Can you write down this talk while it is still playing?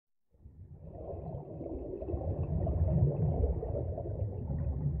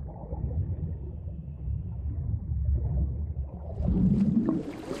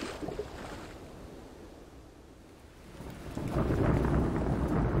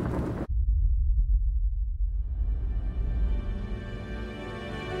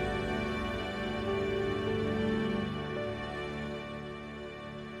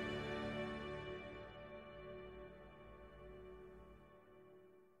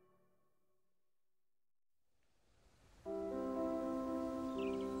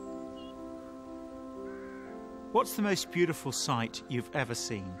What's the most beautiful sight you've ever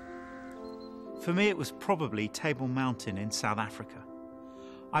seen? For me, it was probably Table Mountain in South Africa.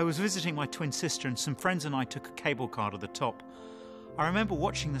 I was visiting my twin sister and some friends and I took a cable car to the top. I remember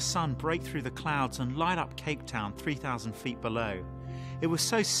watching the sun break through the clouds and light up Cape Town 3,000 feet below. It was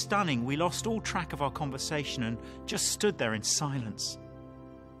so stunning we lost all track of our conversation and just stood there in silence.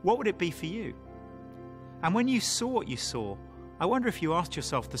 What would it be for you? And when you saw what you saw, I wonder if you asked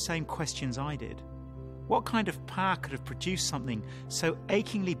yourself the same questions I did. What kind of power could have produced something so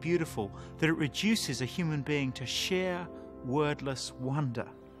achingly beautiful that it reduces a human being to sheer, wordless wonder?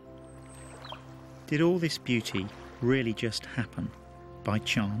 Did all this beauty really just happen by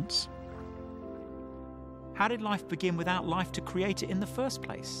chance? How did life begin without life to create it in the first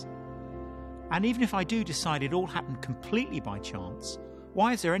place? And even if I do decide it all happened completely by chance,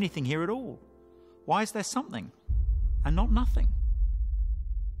 why is there anything here at all? Why is there something and not nothing?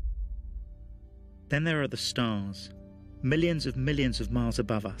 Then there are the stars, millions of miles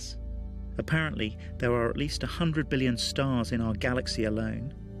above us. Apparently, there are at least 100 billion stars in our galaxy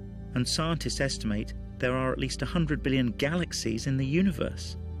alone, and scientists estimate there are at least 100 billion galaxies in the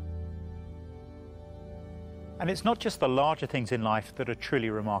universe. And it's not just the larger things in life that are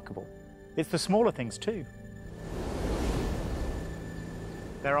truly remarkable. It's the smaller things too.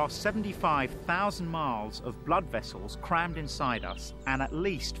 There are 75,000 miles of blood vessels crammed inside us and at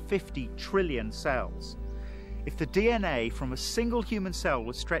least 50 trillion cells. If the DNA from a single human cell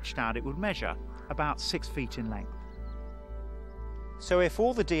was stretched out, it would measure about 6 feet in length. So if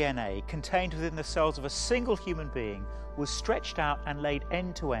all the DNA contained within the cells of a single human being was stretched out and laid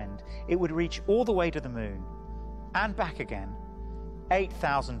end to end, it would reach all the way to the moon and back again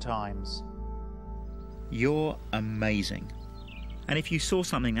 8,000 times. You're amazing. And if you saw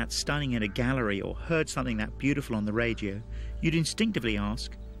something that stunning in a gallery or heard something that beautiful on the radio, you'd instinctively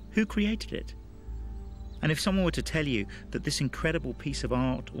ask, who created it? And if someone were to tell you that this incredible piece of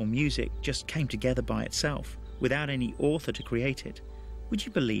art or music just came together by itself, without any author to create it, would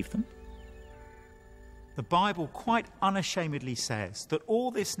you believe them? The Bible quite unashamedly says that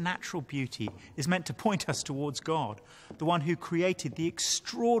all this natural beauty is meant to point us towards God, the one who created the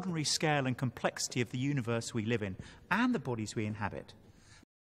extraordinary scale and complexity of the universe we live in and the bodies we inhabit.